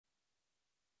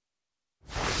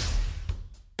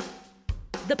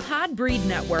The Podbreed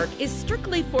Network is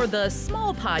strictly for the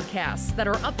small podcasts that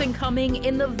are up and coming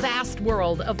in the vast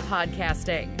world of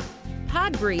podcasting.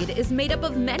 Podbreed is made up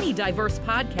of many diverse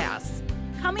podcasts,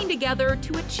 coming together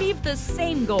to achieve the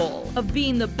same goal of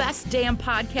being the best damn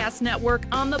podcast network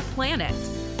on the planet.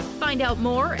 Find out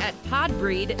more at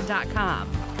podbreed.com.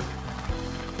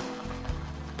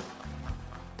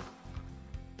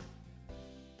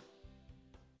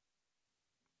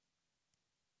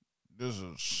 This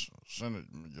is Senate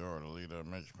Majority Leader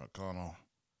Mitch McConnell.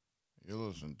 You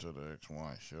listen to the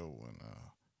XY show, and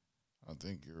I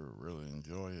think you'll really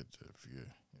enjoy it. If you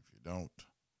don't,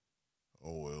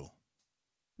 oh well.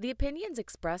 The opinions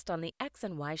expressed on the X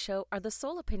and Y show are the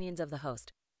sole opinions of the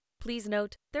host. Please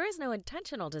note, there is no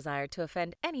intentional desire to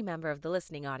offend any member of the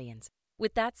listening audience.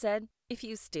 With that said, if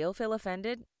you still feel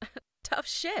offended, tough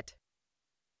shit.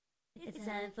 It's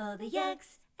time for the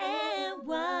X and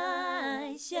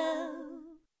Y show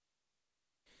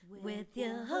with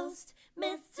your host,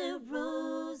 Mr.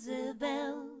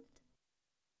 Roosevelt.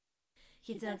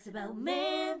 He talks about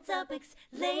man topics,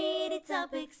 lady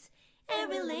topics, and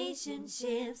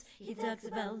relationships. He talks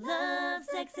about love,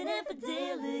 sex, and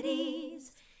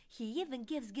infidelities. He even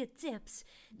gives good tips.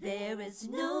 There is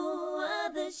no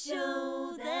other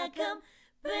show that compares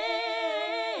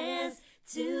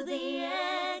to the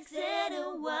X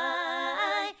and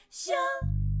Y show.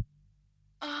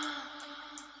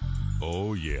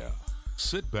 Oh yeah.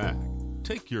 Sit back,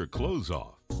 take your clothes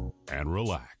off, and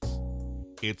relax.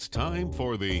 It's time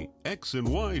for the X and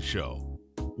Y show,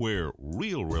 where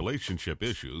real relationship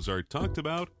issues are talked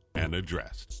about and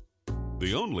addressed.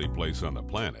 The only place on the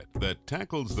planet that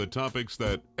tackles the topics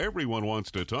that everyone wants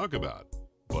to talk about,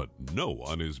 but no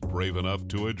one is brave enough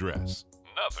to address.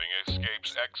 Nothing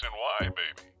escapes X and Y,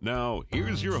 baby. Now,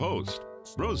 here's your host,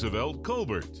 Roosevelt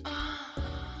Colbert.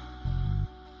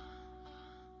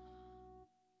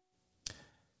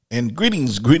 And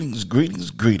greetings.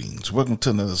 Welcome to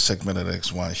another segment of the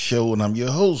XY show, and I'm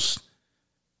your host,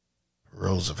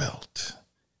 Roosevelt.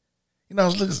 You know, I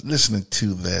was listening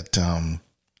to that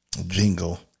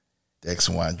jingle, the X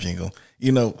and Y jingle.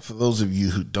 You know, for those of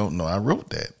you who don't know, I wrote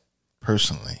that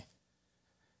personally.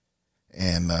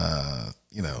 And,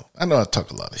 you know I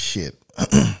talk a lot of shit,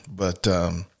 but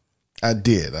I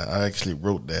did. I actually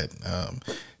wrote that.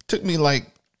 It took me like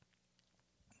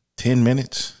 10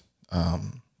 minutes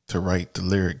to write the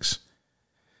lyrics.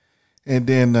 And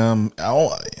then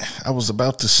I was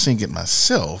about to sing it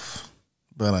myself,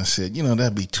 but I said,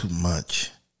 that'd be too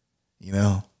much,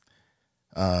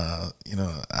 I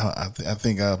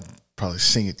think I'll probably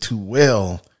sing it too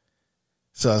well.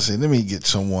 So I said, let me get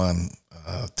someone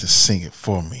to sing it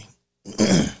for me.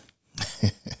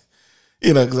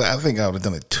 Because I think I would have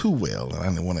done it too well, and I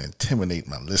didn't want to intimidate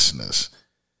my listeners.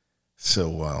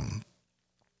 So,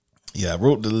 I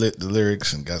wrote the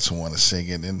lyrics and got someone to sing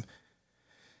it, and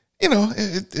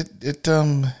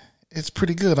it's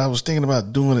pretty good. I was thinking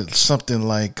about doing it something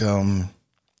like what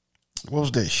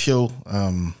was that show?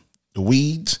 The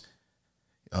Weeds.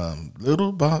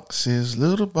 Little boxes.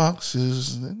 Da,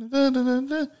 da, da,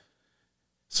 da.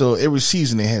 So every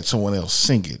season they had someone else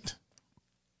sing it.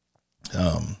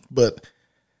 But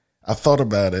I thought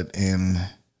about it, and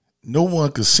no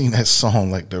one could sing that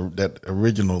song like that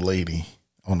original lady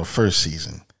on the first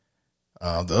season.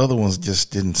 The other ones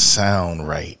just didn't sound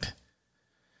right.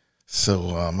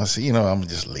 So I said, I'm going to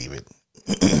just leave it.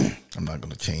 I'm not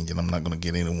going to change it. I'm not going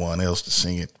to get anyone else to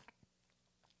sing it.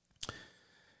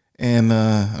 And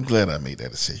I'm glad I made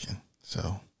that decision.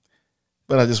 So,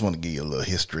 but I just want to give you a little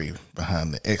history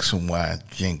behind the X and Y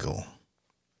jingle,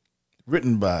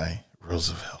 written by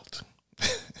Roosevelt.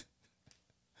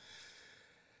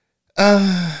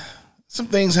 Some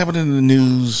things happened in the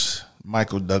news.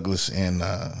 Michael Douglas and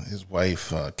his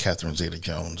wife, Catherine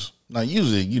Zeta-Jones. Now,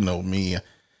 usually, you know me,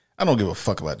 I don't give a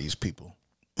fuck about these people.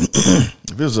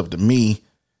 If it was up to me,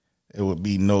 there would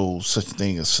be no such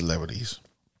thing as celebrities.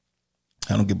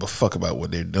 I don't give a fuck about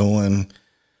what they're doing,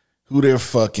 who they're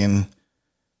fucking,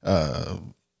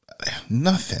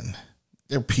 nothing.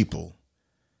 They're people.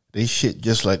 They shit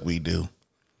just like we do.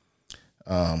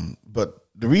 But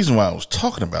the reason why I was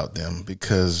talking about them,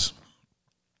 because,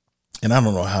 and I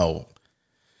don't know how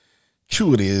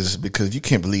true it is, because you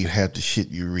can't believe half the shit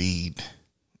you read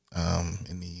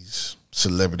in these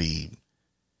celebrity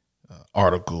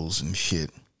articles and shit.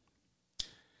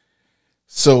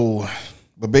 So,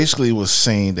 but basically it was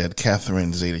saying that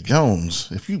Catherine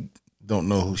Zeta-Jones, if you don't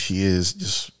know who she is,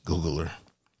 just Google her.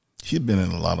 She's been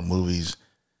in a lot of movies,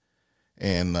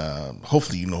 and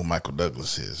hopefully you know who Michael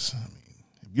Douglas is. I mean,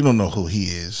 if you don't know who he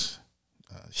is,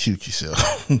 shoot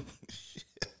yourself.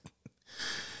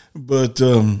 But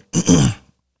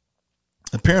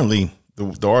apparently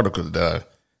the article that I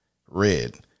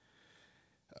read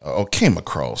or came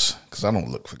across, because I don't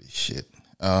look for this shit,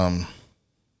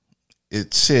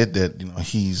 it said that,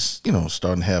 he's,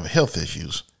 starting to have health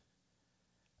issues.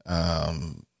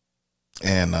 And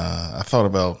I thought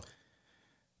about,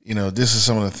 this is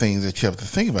some of the things that you have to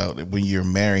think about when you're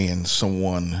marrying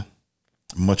someone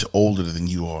much older than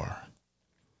you are.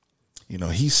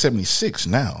 He's 76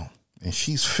 now and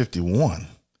she's 51.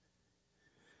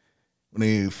 When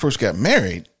they first got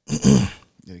married,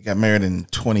 they got married in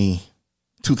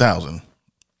 2000.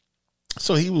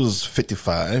 So he was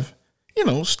 55,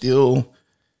 still,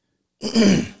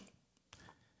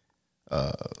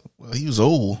 well, he was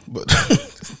old, but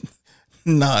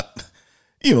not,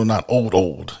 not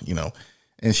old,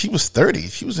 and she was 30.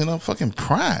 She was in her fucking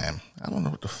prime. I don't know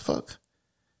what the fuck.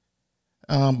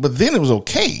 But then it was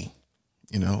okay,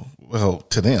 well,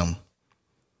 to them.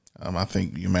 I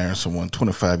think you marry someone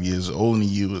 25 years older than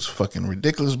you is fucking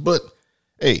ridiculous, but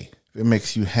hey, if it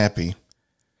makes you happy.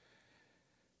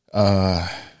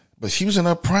 But she was in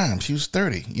her prime. She was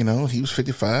 30, he was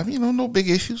 55, no big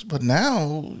issues. But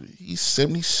now he's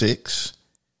 76.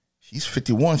 She's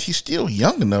 51. She's still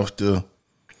young enough to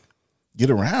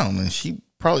get around, and she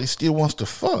probably still wants to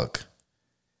fuck.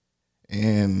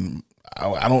 And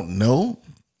I don't know,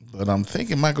 but I'm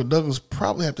thinking Michael Douglas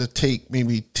probably have to take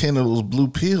maybe 10 of those blue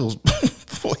pills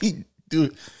before he do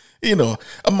it,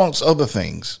 amongst other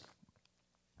things.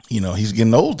 He's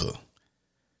getting older.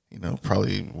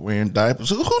 Probably wearing diapers.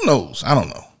 Who knows? I don't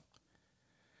know.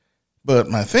 But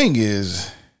my thing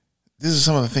is, this is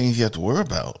some of the things you have to worry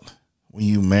about when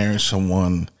you marry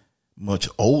someone much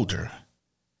older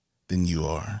than you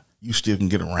are. You still can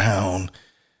get around.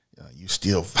 You're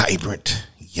still vibrant,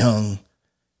 young.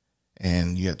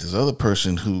 And you have this other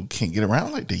person who can't get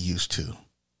around like they used to.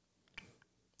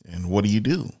 And what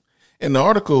do? And the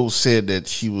article said that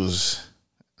she was...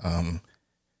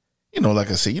 like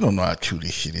I said, you don't know how true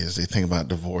this shit is. They think about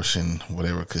divorcing,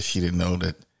 whatever, because she didn't know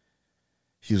that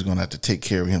she was going to have to take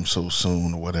care of him so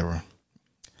soon or whatever.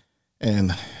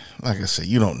 And like I said,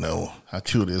 you don't know how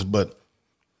true it is, but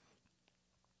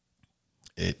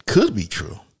it could be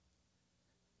true.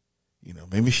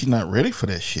 Maybe she's not ready for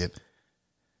that shit.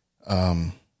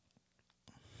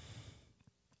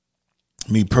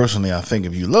 Me personally, I think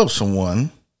if you love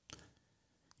someone,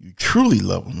 you truly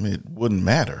love them, it wouldn't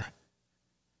matter.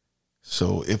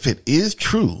 So if it is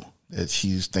true that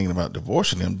she's thinking about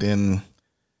divorcing him, then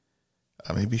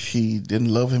maybe she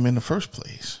didn't love him in the first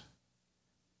place.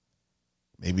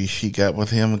 Maybe she got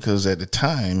with him because at the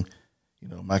time,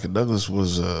 Michael Douglas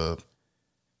was a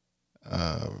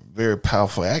very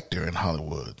powerful actor in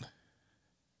Hollywood.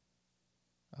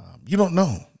 You don't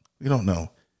know. You don't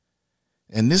know.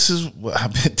 And this is what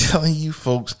I've been telling you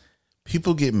folks.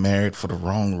 People get married for the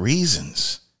wrong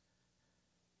reasons.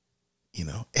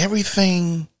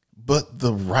 Everything but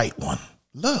the right one.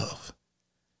 Love.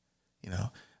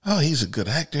 Oh, he's a good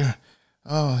actor.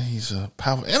 Oh, he's a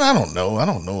powerful. And I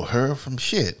don't know her from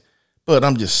shit. But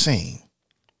I'm just saying,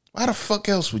 why the fuck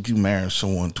else would you marry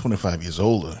someone 25 years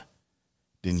older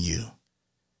than you?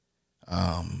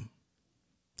 And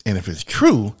if it's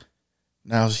true,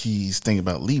 now she's thinking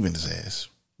about leaving his ass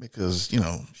because,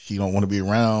 she don't want to be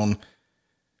around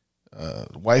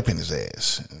wiping his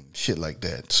ass and shit like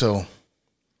that. So,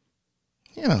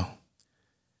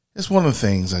 it's one of the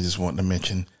things I just wanted to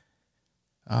mention.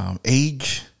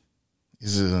 Age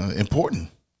is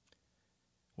important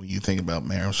when you think about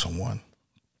marrying someone.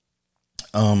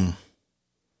 Another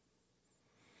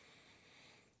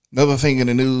thing in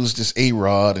the news, this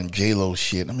A-Rod and J-Lo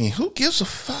shit. I mean, who gives a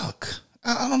fuck?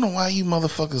 I don't know why you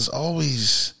motherfuckers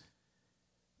always,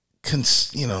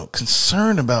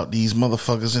 concerned about these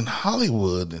motherfuckers in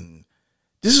Hollywood. And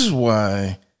this is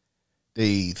why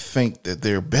they think that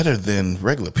they're better than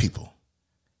regular people.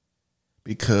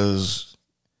 Because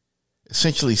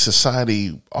essentially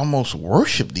society almost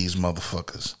worship these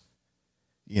motherfuckers.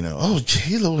 Oh,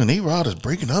 J-Lo and A-Rod is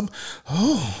breaking up.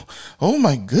 Oh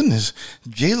my goodness.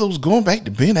 J-Lo's going back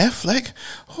to Ben Affleck.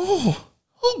 Oh,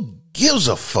 who gives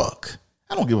a fuck?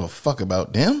 I don't give a fuck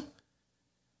about them.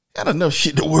 Got enough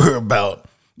shit to worry about.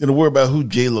 To worry about who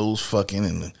J-Lo's fucking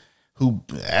and who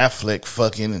Affleck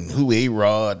fucking and who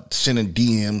A-Rod sending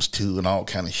DMs to and all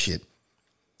kind of shit.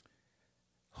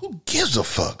 Who gives a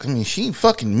fuck? I mean, she ain't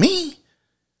fucking me.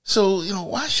 So,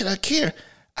 why should I care?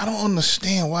 I don't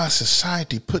understand why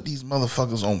society put these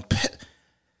motherfuckers on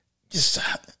just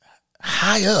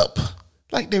high up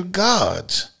like they're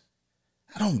gods.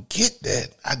 I don't get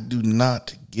that. I do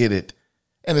not get it.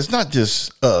 And it's not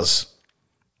just us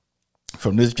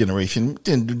from this generation.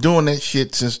 Been doing that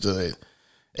shit since the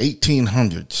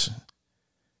 1800s.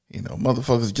 You know,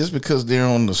 motherfuckers, just because they're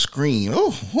on the screen,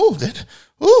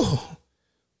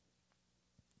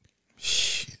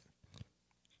 shit.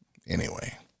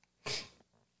 Anyway,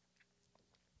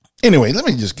 let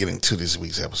me just get into this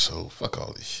week's episode. Fuck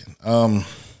all this shit.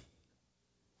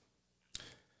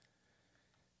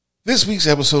 This week's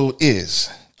episode is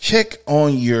check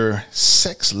on your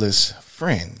sexless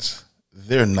friends.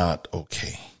 They're not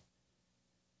okay.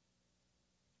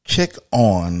 Check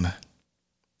on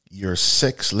your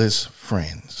sexless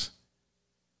friends.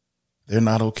 They're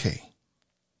not okay.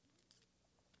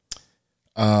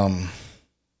 And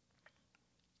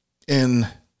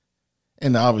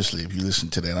obviously, if you listen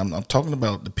to that, I'm talking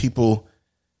about the people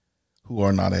who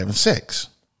are not having sex.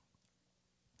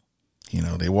 You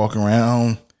know, they walk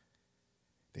around,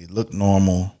 they look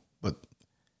normal, but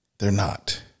they're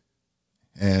not.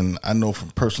 And I know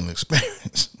from personal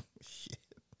experience.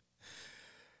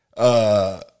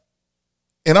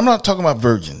 And I'm not talking about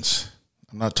virgins.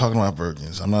 I'm not talking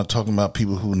about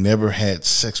people who never had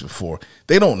sex before.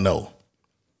 They don't know.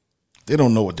 They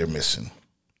don't know what they're missing.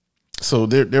 So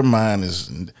their mind is,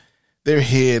 their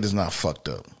head is not fucked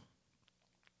up.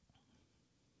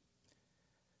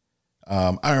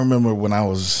 I remember when I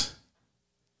was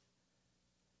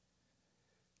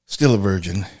still a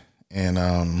virgin, and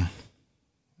I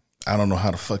don't know how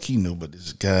the fuck he knew, but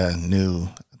this guy knew.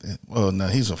 Well, no,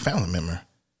 he's a family member.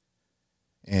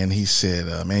 And he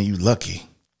said, man, you lucky.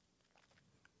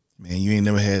 Man, you ain't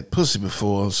never had pussy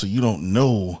before, so you don't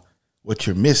know what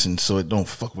you're missing, so it don't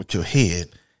fuck with your head.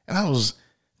 And I was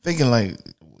thinking, like,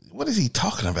 what is he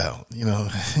talking about? You know,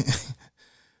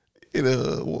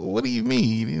 what do you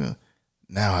mean? You know,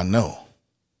 now I know.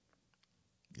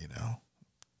 You know,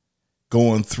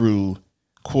 going through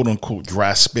quote unquote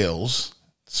dry spells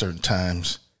certain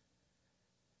times,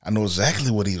 I know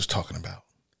exactly what he was talking about.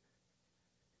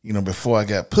 You know, before I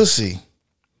got pussy,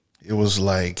 it was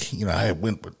like, you know, I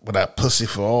went without pussy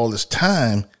for all this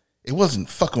time. It wasn't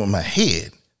fucking with my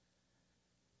head.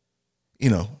 You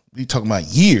know, we talking about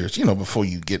years, you know, before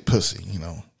you get pussy, you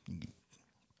know.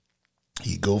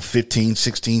 You go 15,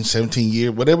 16, 17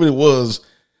 years, whatever it was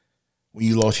when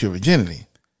you lost your virginity.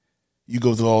 You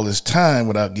go through all this time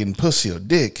without getting pussy or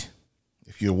dick,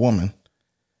 if you're a woman.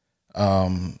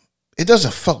 It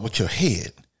doesn't fuck with your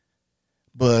head.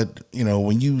 But, you know,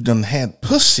 when you done had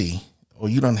pussy or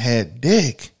you done had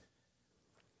dick,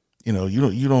 you know,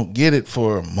 you don't get it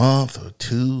for a month or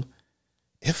two.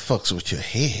 It fucks with your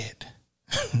head.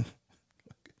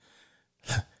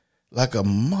 Like a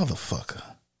motherfucker.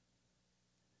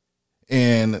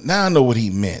 And now I know what he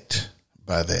meant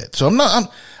by that. So I'm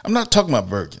not talking about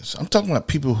virgins. I'm talking about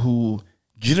people who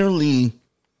generally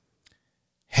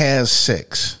has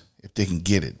sex if they can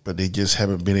get it, but they just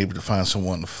haven't been able to find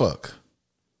someone to fuck.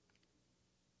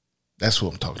 That's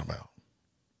what I'm talking about.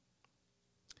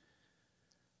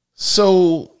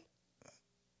 So,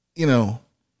 you know,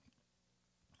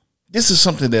 this is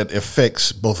something that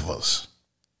affects both of us,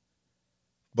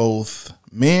 both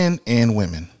men and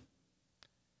women.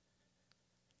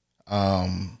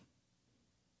 I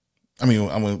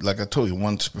mean, like I told you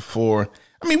once before,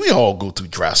 I mean, we all go through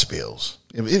dry spells.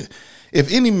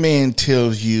 If any man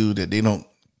tells you that they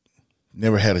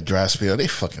never had a dry spell, they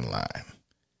fucking lying.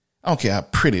 I don't care how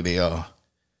pretty they are.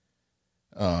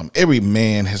 Every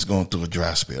man has gone through a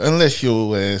dry spell, unless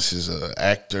your ass is an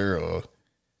actor or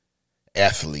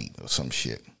athlete or some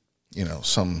shit, you know,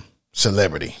 some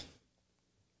celebrity.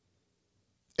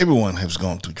 Everyone has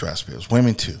gone through dry spells.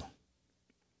 Women too.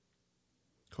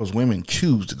 Because women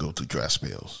choose to go through dry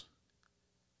spells.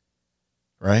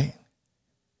 Right?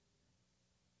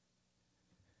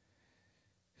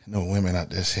 No women out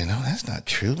there saying, no, that's not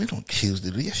true. We don't choose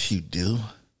to do. Yes, you do.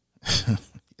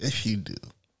 Yes, you do.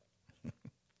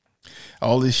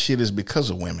 All this shit is because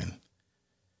of women.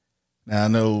 Now, I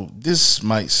know this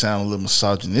might sound a little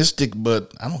misogynistic,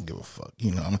 but I don't give a fuck.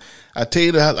 You know, I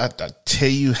tell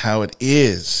you how it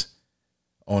is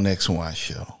on X&Y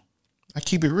show. I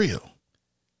keep it real.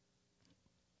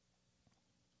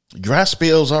 Dry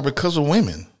spells are because of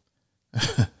women.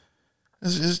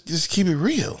 Just keep it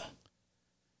real.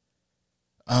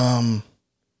 I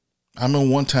remember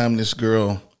one time this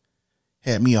girl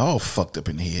had me all fucked up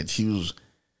in the head. She was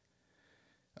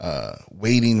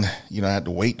waiting, you know, I had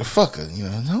to wait to fuck her. You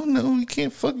know, no, you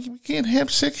can't fuck, we can't have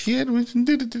sex yet.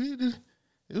 It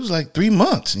was like 3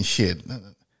 months and shit.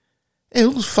 And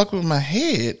it was fucking with my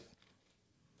head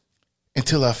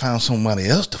until I found somebody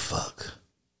else to fuck.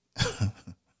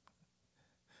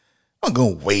 I'm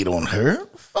gonna wait on her.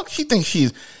 Fuck, she thinks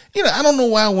she's, you know, I don't know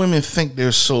why women think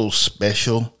they're so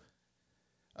special.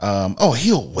 Oh,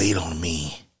 he'll wait on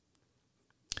me.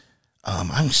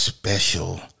 I'm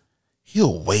special.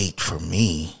 he'll wait for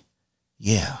me.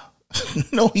 Yeah.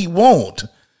 No, he won't.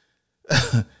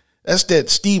 That's that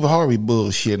Steve Harvey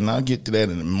bullshit, and I'll get to that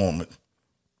in a moment.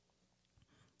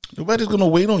 Nobody's going to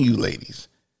wait on you ladies.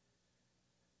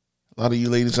 A lot of you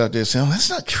ladies out there saying, that's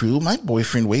not true. My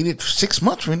boyfriend waited 6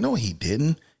 months for me. No, he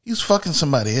didn't. He was fucking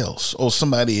somebody else. Or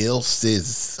somebody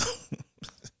else's.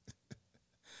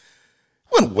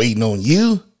 Wasn't waiting on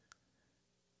you.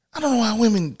 I don't know why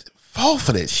women fall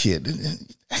for that shit.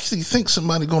 Actually think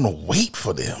somebody's going to wait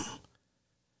for them.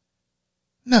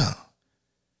 No.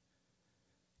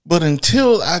 But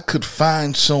until I could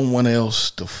find someone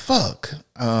else to fuck,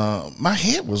 my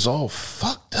head was all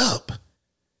fucked up.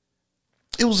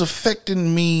 It was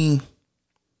affecting me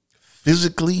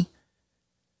physically.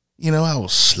 You know, I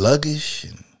was sluggish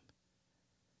and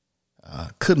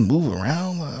couldn't move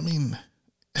around. I mean,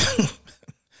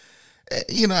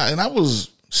 you know, and I was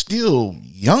still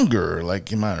younger,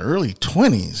 like in my early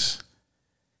 20s.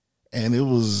 And it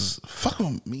was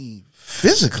fucking with me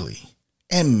physically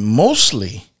and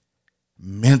mostly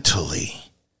mentally.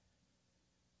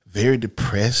 Very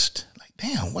depressed. Like,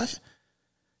 damn, what?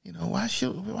 You know, why she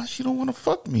don't want to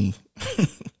fuck me?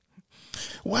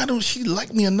 Why don't she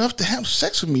like me enough to have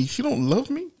sex with me? She don't love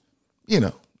me? You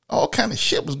know, all kind of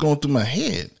shit was going through my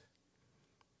head.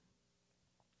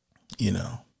 You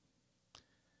know.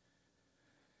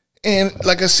 And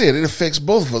like I said, it affects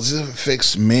both of us. It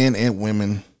affects men and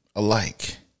women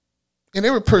alike. And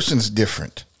every person is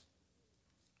different.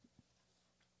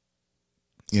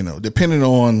 You know, depending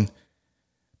on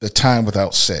the time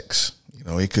without sex. You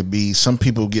know, it could be some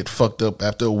people get fucked up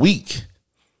after a week.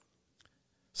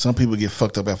 Some people get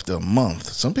fucked up after a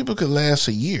month. Some people could last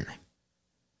a year.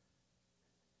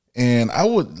 And I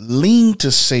would lean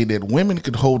to say that women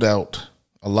could hold out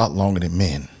a lot longer than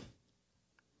men.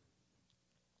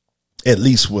 At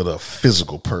least with a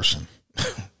physical person.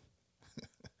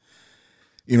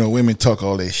 You know, women talk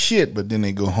all that shit, but then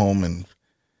they go home and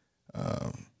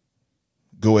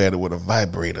go at it with a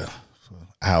vibrator for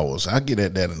hours. I'll get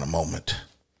at that in a moment.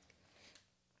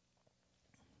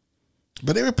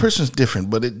 But every person's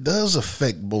different, but it does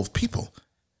affect both people.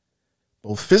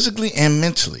 Both physically and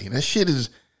mentally. That shit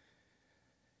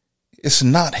it's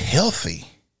not healthy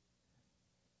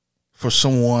for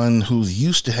someone who's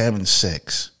used to having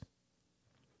sex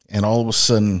and all of a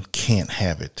sudden can't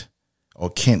have it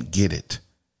or can't get it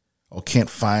or can't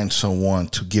find someone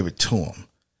to give it to them.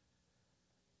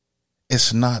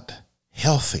 It's not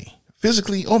healthy,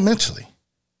 physically or mentally.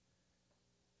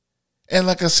 And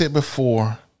like I said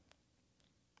before,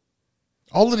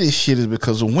 all of this shit is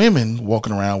because of women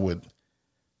walking around with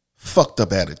fucked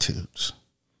up attitudes.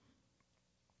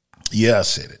 Yeah, I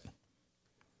said it.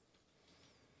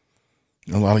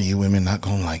 A lot of you women not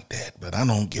gonna like that, but I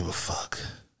don't give a fuck.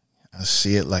 I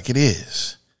see it like it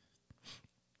is.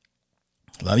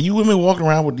 A lot of you women walking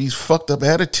around with these fucked up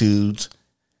attitudes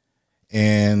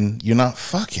and you're not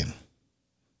fucking.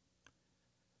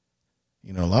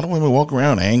 You know, a lot of women walk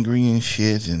around angry and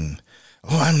shit and,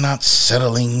 oh, I'm not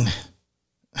settling.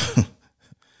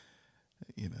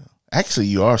 You know, actually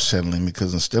you are settling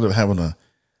because instead of having a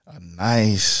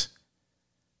nice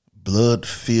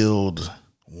blood-filled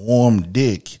warm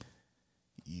dick,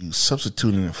 you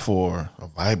substituting it for a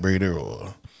vibrator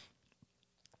or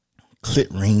clit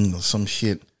ring or some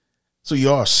shit. So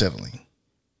you are settling.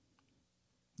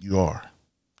 You are.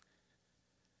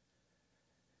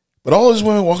 But all these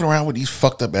women walking around with these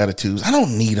fucked up attitudes, I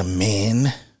don't need a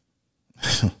man.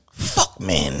 Fuck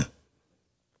men.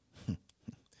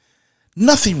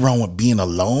 Nothing wrong with being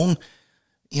alone.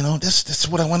 You know, that's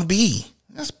what I want to be.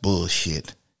 That's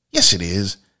bullshit. Yes, it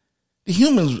is. The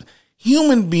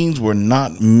human beings were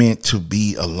not meant to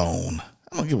be alone.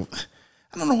 I don't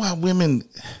know why women,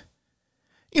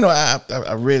 you know,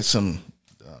 I read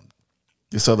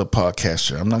this other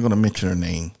podcaster. I'm not going to mention her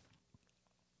name.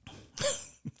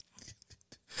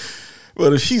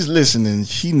 But if she's listening,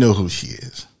 she know who she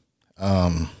is.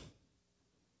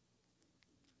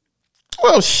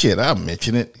 Well, shit, I'll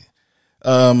mention it.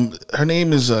 Her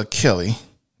name is Kelly.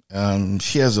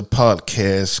 She has a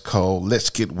podcast called Let's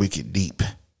Get Wicked Deep.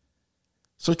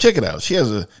 So check it out. She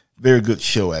has a very good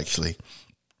show, actually.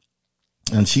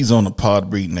 And she's on the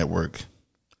Podbreed Network.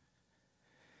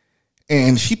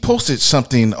 And she posted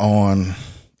something on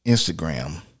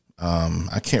Instagram.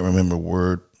 I can't remember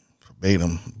word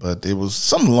verbatim, but it was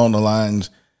something along the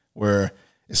lines where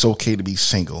it's okay to be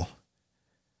single.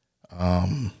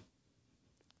 Damn,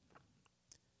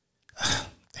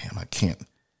 I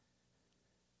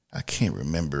can't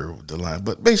remember the line,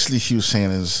 but basically she was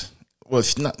saying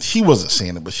she wasn't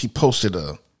saying it, but she posted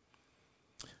a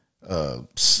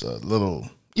little,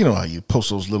 you know how you post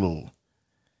those little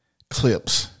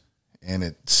clips, and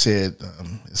it said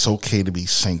it's okay to be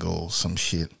single, some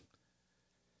shit.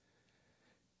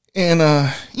 And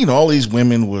all these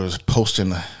women was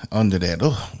posting under that,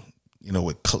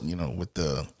 with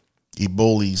the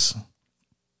Ebolas,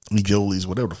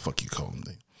 whatever the fuck you call them,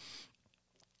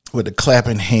 with the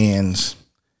clapping hands,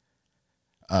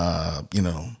 2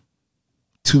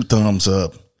 thumbs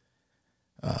up,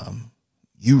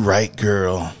 you right,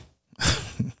 girl.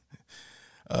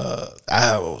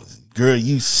 Girl,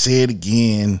 you said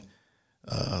again,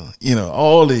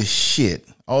 all this shit,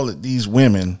 all of these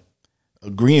women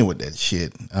agreeing with that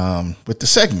shit, with the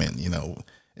segment,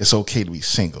 it's okay to be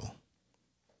single.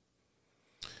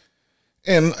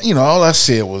 And, all I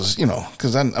said was,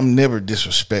 because I'm never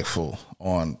disrespectful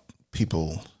on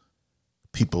people's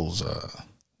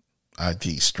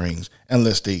IG strings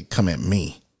unless they come at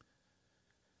me.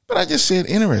 But I just said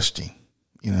interesting,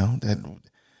 that,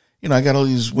 I got all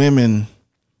these women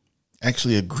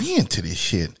actually agreeing to this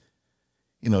shit.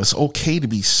 It's okay to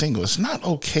be single. It's not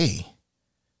okay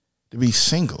to be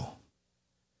single.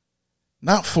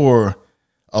 Not for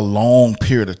a long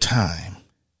period of time.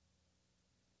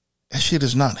 That shit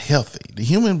is not healthy. The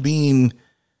human being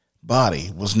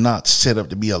body was not set up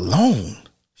to be alone.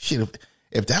 Shit,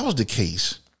 if that was the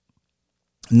case,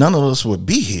 none of us would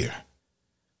be here.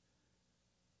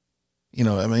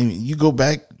 You go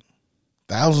back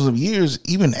thousands of years,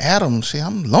 even Adam said,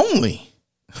 I'm lonely.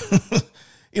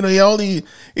 He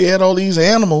had all these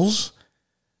animals,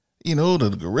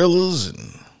 the gorillas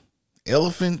and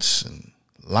elephants and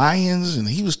lions, and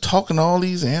he was talking to all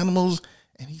these animals,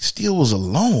 and he still was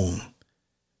alone.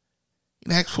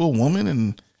 He asked for a woman,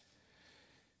 and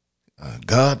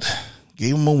God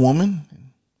gave him a woman,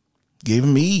 gave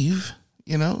him Eve.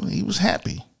 He was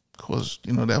happy. Of course,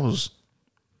 that was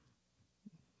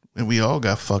when we all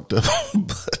got fucked up,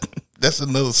 but that's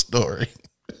another story.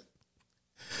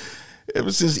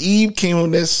 Ever since Eve came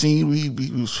on that scene, we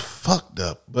was fucked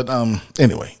up. But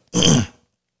anyway,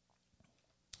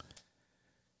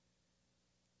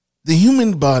 the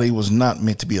human body was not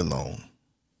meant to be alone.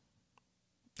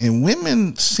 And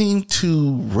women seem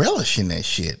to relish in that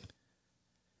shit.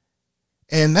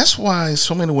 And that's why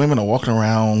so many women are walking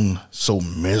around so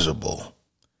miserable.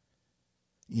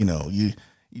 You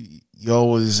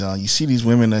always, you see these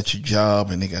women at your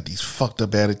job and they got these fucked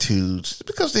up attitudes. It's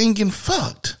because they ain't getting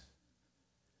fucked.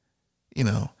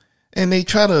 And they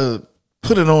try to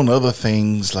put it on other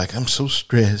things like, I'm so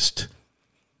stressed.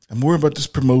 I'm worried about this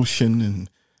promotion and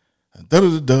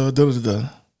da-da-da-da-da-da-da.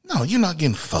 No, you're not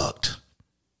getting fucked.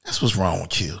 That's what's wrong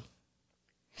with you.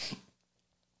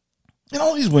 And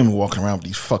all these women walking around with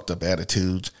these fucked up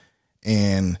attitudes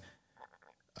and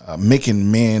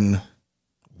making men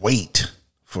wait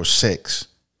for sex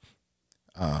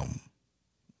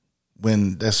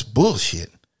when that's bullshit.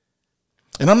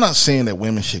 And I'm not saying that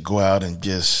women should go out and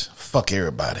just fuck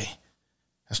everybody.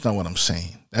 That's not what I'm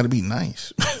saying. That'd be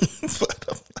nice.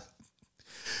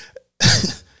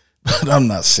 But I'm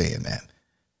not saying that.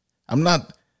 I'm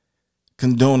not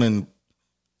condoning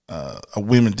a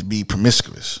women to be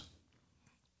promiscuous.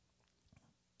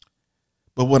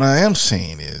 But what I am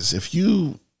saying is, if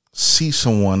you see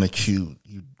someone that you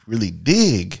really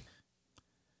dig,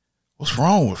 what's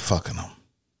wrong with fucking them?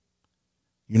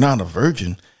 You're not a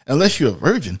virgin. Unless you're a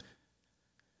virgin,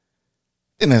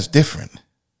 then that's different.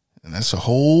 And that's a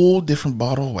whole different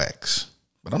bottle of wax.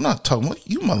 But I'm not talking about,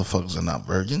 you motherfuckers are not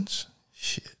virgins.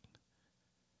 Shit.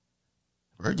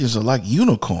 Virgins are like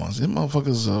unicorns. Them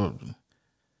motherfuckers are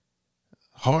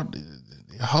hard.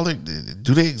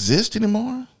 Do they exist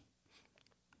anymore?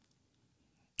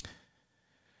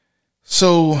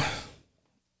 So,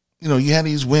 you had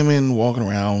these women walking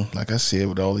around, like I said,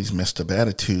 with all these messed up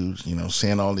attitudes,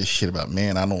 saying all this shit about,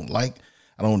 man, I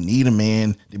don't need a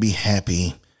man to be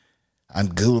happy. I'm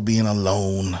good with being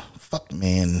alone. Fuck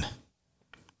men.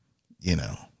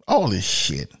 All this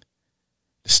shit.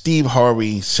 The Steve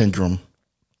Harvey syndrome.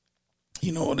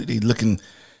 Listen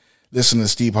to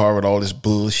Steve Harvey with all this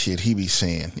bullshit he be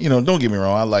saying. Don't get me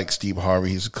wrong. I like Steve Harvey.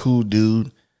 He's a cool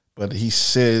dude, but he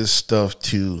says stuff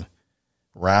to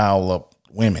rile up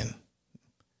women.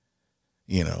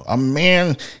 A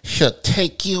man should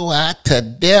take you out to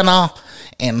dinner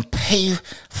and pay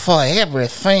for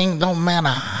everything, no matter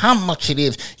how much it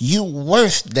is. You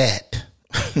worth that.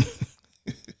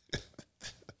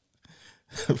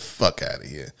 Fuck out of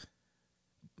here.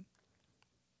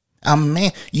 A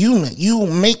man, you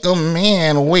make a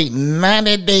man wait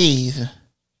 90 days.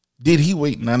 Did he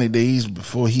wait 90 days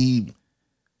before he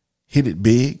hit it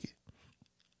big?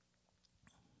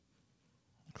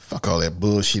 Fuck all that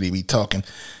bullshit he be talking.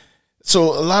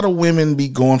 So a lot of women be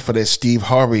going for that Steve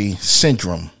Harvey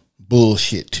syndrome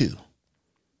bullshit too.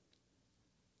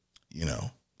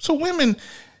 So women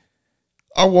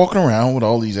are walking around with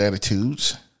all these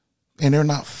attitudes and they're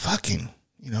not fucking.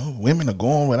 Women are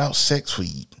going without sex for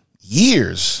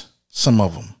years, some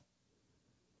of them.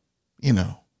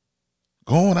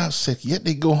 Going without sex, yet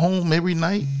they go home every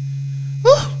night.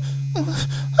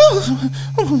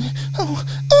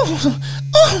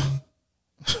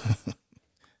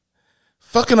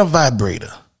 Fucking a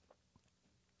vibrator.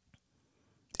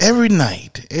 Every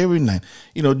night. During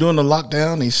the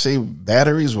lockdown, they say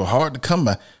batteries were hard to come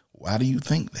by. Why do you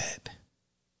think that?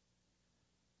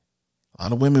 A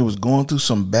lot of women was going through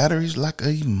some batteries like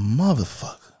a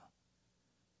motherfucker.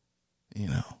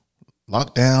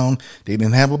 Lockdown, they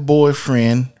didn't have a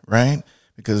boyfriend, right?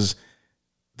 Because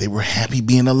they were happy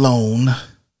being alone.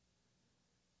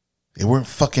 They weren't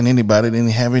fucking anybody. They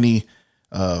didn't have any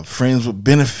friends with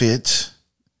benefits.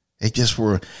 They just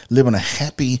were living a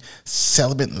happy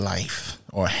celibate life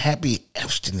or a happy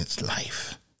abstinence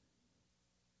life.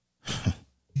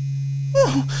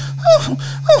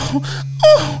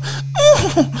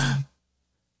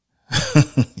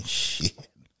 Shit.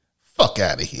 Fuck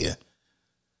out of here.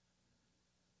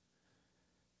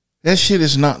 That shit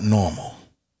is not normal.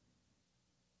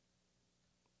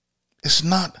 It's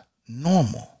not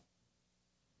normal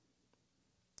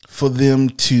for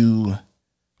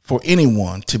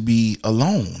anyone to be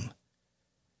alone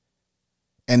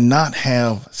and not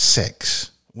have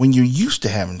sex when you're used to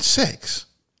having sex.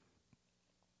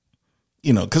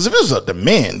 Because if it was up to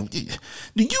men,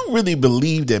 do you really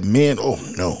believe that men, oh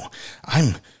no,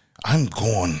 I'm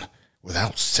going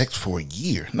without sex for a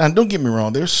year? Now, don't get me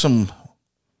wrong. There's some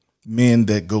men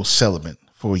that go celibate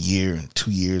for a year and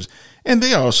 2 years, and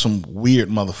they are some weird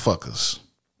motherfuckers.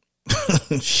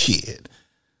 Shit.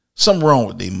 Something wrong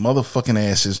with their motherfucking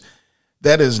asses.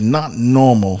 That is not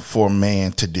normal for a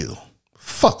man to do.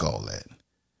 Fuck all that.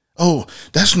 Oh,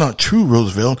 that's not true,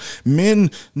 Roosevelt.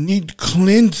 Men need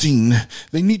cleansing.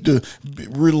 They need to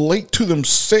relate to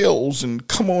themselves and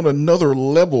come on another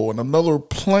level and another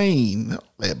plane.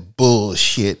 That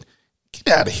bullshit. Get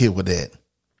out of here with that.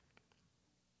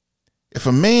 If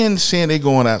a man saying they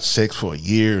going out sex for a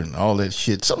year and all that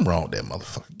shit, something wrong with that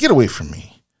motherfucker. Get away from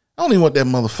me. I don't even want that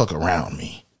motherfucker around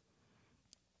me.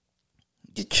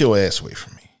 Get your ass away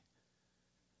from me.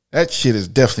 That shit is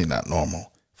definitely not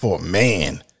normal for a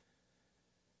man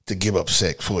to give up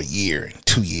sex for a year and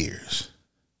 2 years.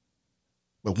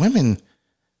 But women,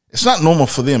 it's not normal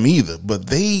for them either, but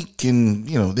they can,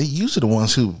 they usually the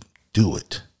ones who do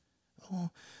it. Oh,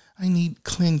 I need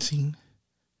cleansing.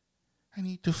 I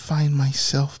need to find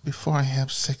myself before I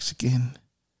have sex again.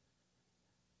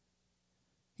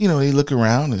 They look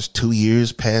around as 2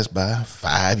 years pass by,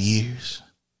 5 years,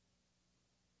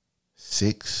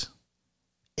 6,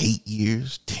 8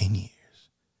 years, 10 years.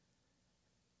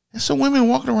 And some women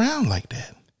walking around like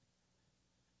that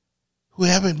who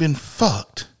haven't been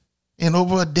fucked in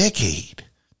over a decade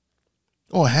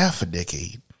or half a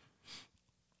decade.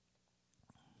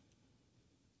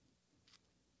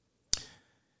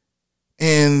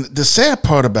 And the sad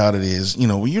part about it is,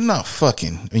 when you're not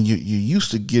fucking and you're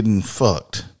used to getting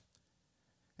fucked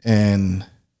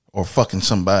or fucking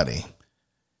somebody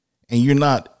and you're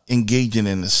not engaging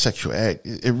in a sexual act,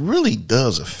 it really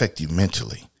does affect you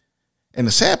mentally. And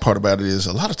the sad part about it is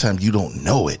a lot of times you don't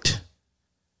know it.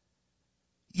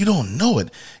 You don't know it.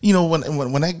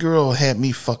 When that girl had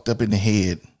me fucked up in the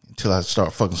head until I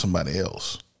start fucking somebody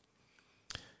else,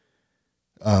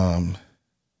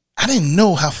 I didn't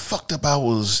know how fucked up I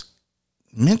was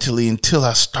mentally until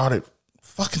I started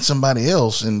fucking somebody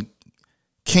else and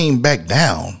came back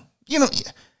down.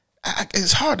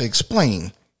 It's hard to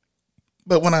explain.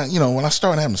 But when I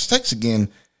started having sex again,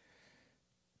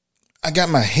 I got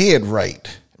my head right.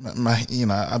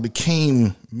 I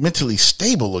became mentally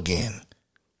stable again.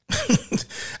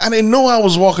 I didn't know I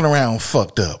was walking around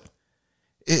fucked up.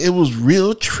 It was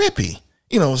real trippy.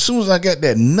 As soon as I got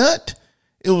that nut,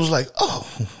 it was like, oh,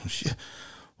 shit.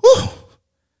 Whew.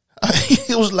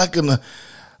 It was like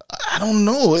I don't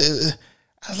know.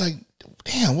 I was like,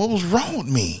 damn, what was wrong with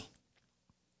me?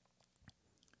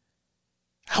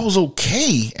 I was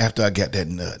okay after I got that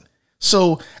nut.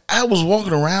 So I was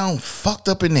walking around fucked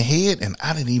up in the head and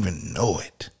I didn't even know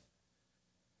it.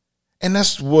 And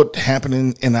that's what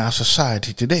happening in our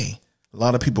society today. A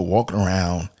lot of people walking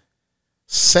around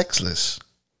sexless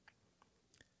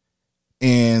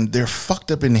and they're fucked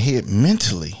up in the head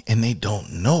mentally and they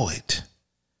don't know it.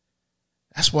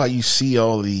 That's why you see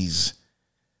all these,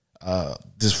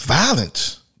 this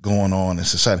violence going on in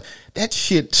society. That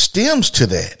shit stems to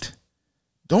that.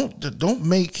 Don't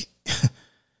make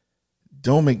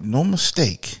no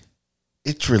mistake.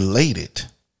 it's related.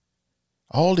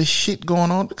 All this shit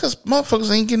going on because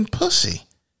motherfuckers ain't getting pussy.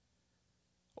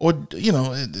 Or, they're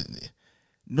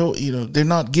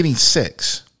not getting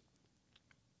sex.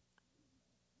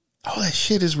 All that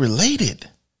shit is related.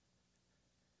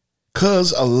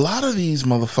 Because a lot of these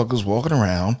motherfuckers walking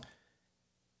around,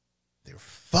 they're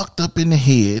fucked up in the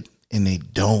head and they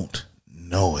don't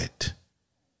know it.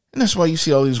 And that's why you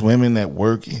see all these women at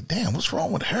work. Damn, what's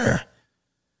wrong with her?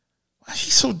 Why is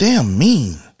she so damn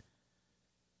mean?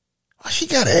 Why she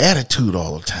got an attitude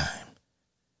all the time?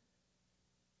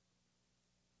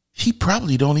 She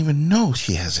probably don't even know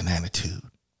she has an attitude.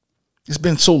 It's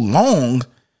been so long,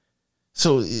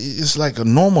 so it's like a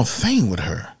normal thing with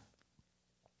her.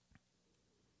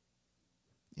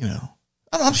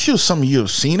 I'm sure some of you have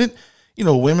seen it.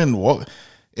 Women walk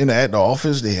at the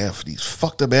office, they have these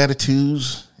fucked up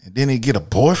attitudes, and then they get a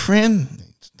boyfriend,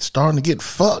 starting to get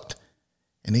fucked,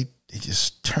 and they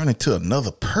just turn into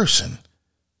another person.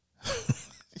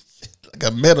 Like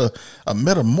a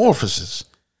metamorphosis.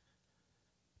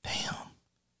 Damn.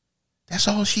 That's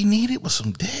all she needed was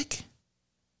some dick.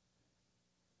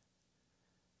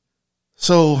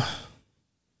 So,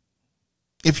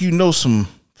 if you know some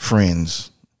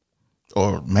friends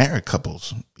or married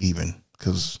couples even,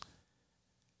 because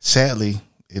sadly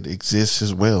it exists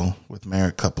as well with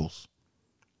married couples.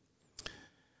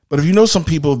 But if you know some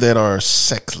people that are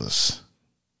sexless,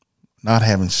 not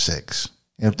having sex,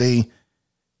 and if they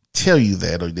tell you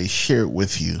that or they share it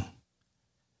with you,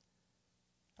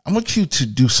 I want you to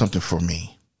do something for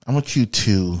me. I want you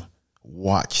to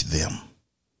watch them.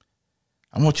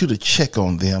 I want you to check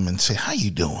on them and say, how you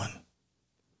doing?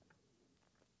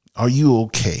 Are you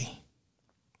okay?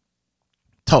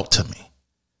 Talk to me.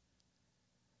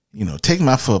 Take them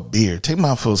out for a beer. Take them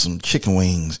out for some chicken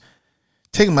wings.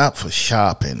 Take them out for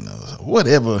shopping.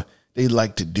 Whatever they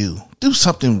like to do. Do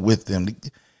something with them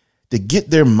to get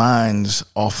their minds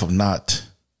off of not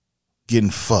getting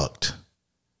fucked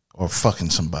or fucking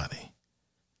somebody.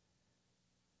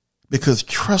 Because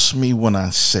trust me when I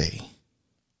say,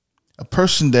 a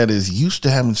person that is used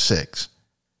to having sex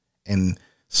and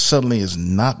suddenly is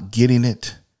not getting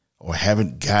it or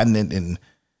haven't gotten it in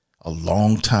a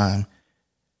long time,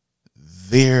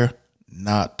 they're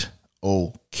not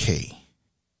okay.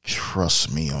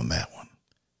 Trust me on that one.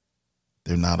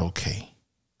 They're not okay.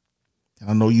 And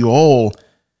I know you all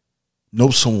know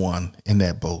someone in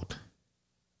that boat.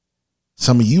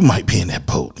 Some of you might be in that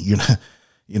boat. Well,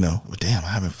 damn, I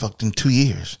haven't fucked in 2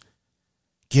 years.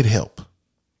 Get help.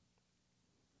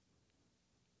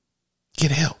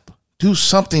 Get help. Do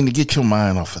something to get your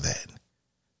mind off of that.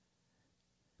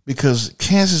 Because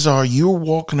chances are you're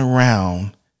walking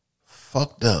around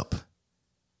fucked up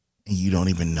and you don't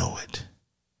even know it.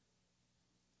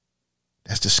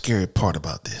 That's the scary part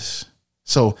about this.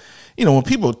 So, when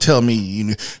people tell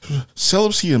me,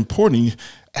 celibacy is important,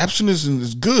 abstinence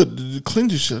is good, to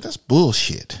cleanse yourself, that's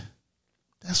bullshit.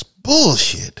 That's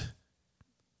bullshit.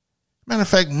 Matter of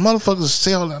fact, motherfuckers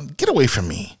say all that, get away from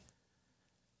me.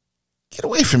 Get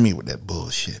away from me with that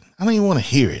bullshit. I don't even want to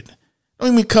hear it.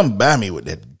 Don't even come by me with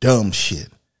that dumb shit.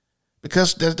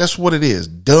 Because that's what it is,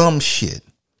 dumb shit.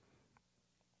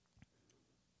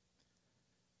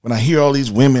 When I hear all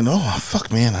these women, oh,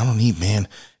 fuck, man, I don't need man.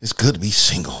 It's good to be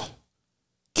single.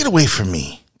 Get away from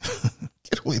me.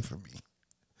 Get away from me.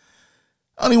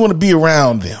 I don't even want to be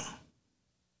around them.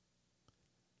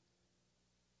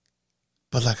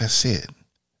 But like I said,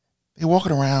 they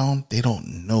walking around, they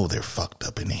don't know they're fucked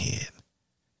up in the head.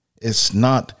 It's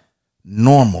not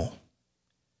normal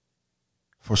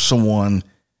for someone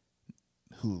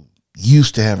who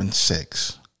used to having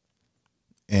sex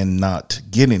and not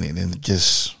getting it and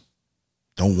just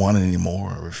don't want it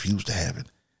anymore or refuse to have it.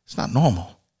 It's not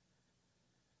normal.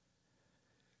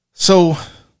 So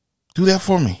do that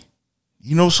for me.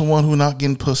 You know someone who's not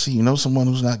getting pussy. You know someone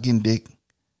who's not getting dick.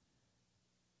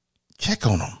 Check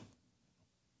on them.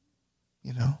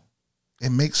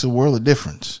 It makes a world of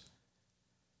difference.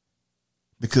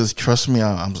 Because trust me,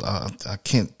 I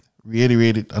can't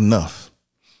reiterate it enough.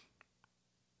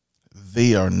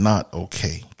 They are not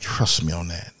okay. Trust me on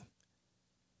that.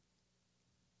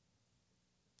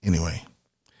 Anyway,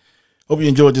 hope you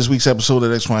enjoyed this week's episode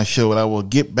of the XY Show, and I will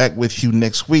get back with you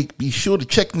next week. Be sure to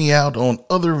check me out on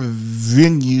other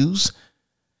venues.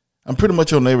 I'm pretty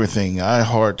much on everything.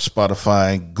 iHeart,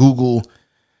 Spotify, Google,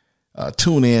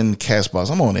 TuneIn,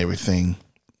 Castbox. I'm on everything.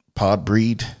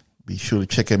 Podbreed. Be sure to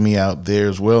check me out there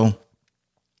as well.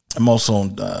 I'm also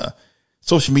on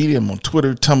social media. I'm on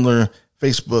Twitter, Tumblr,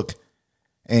 Facebook,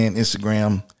 and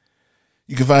Instagram.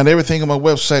 You can find everything on my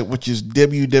website, which is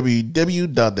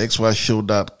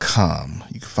www.thexyshow.com.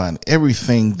 You can find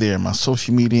everything there, my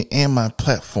social media and my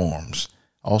platforms.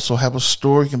 I also have a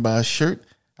store. You can buy a shirt.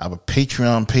 I have a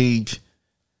Patreon page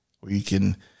where you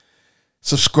can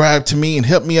subscribe to me and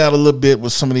help me out a little bit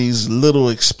with some of these little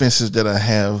expenses that I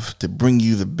have to bring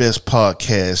you the best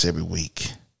podcast every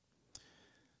week.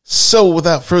 So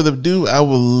without further ado, I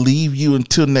will leave you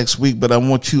until next week, but I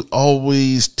want you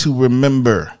always to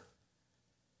remember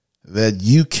that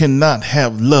you cannot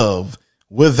have love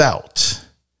without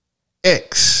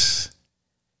X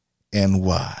and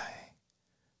Y.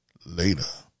 Later.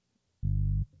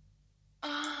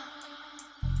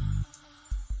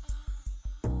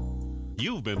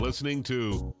 You've been listening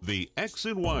to The X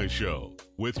and Y Show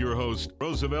with your host,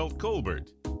 Roosevelt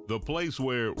Colbert, the place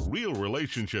where real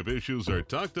relationship issues are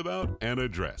talked about and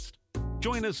addressed.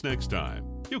 Join us next time.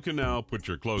 You can now put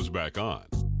your clothes back on,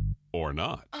 or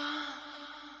not.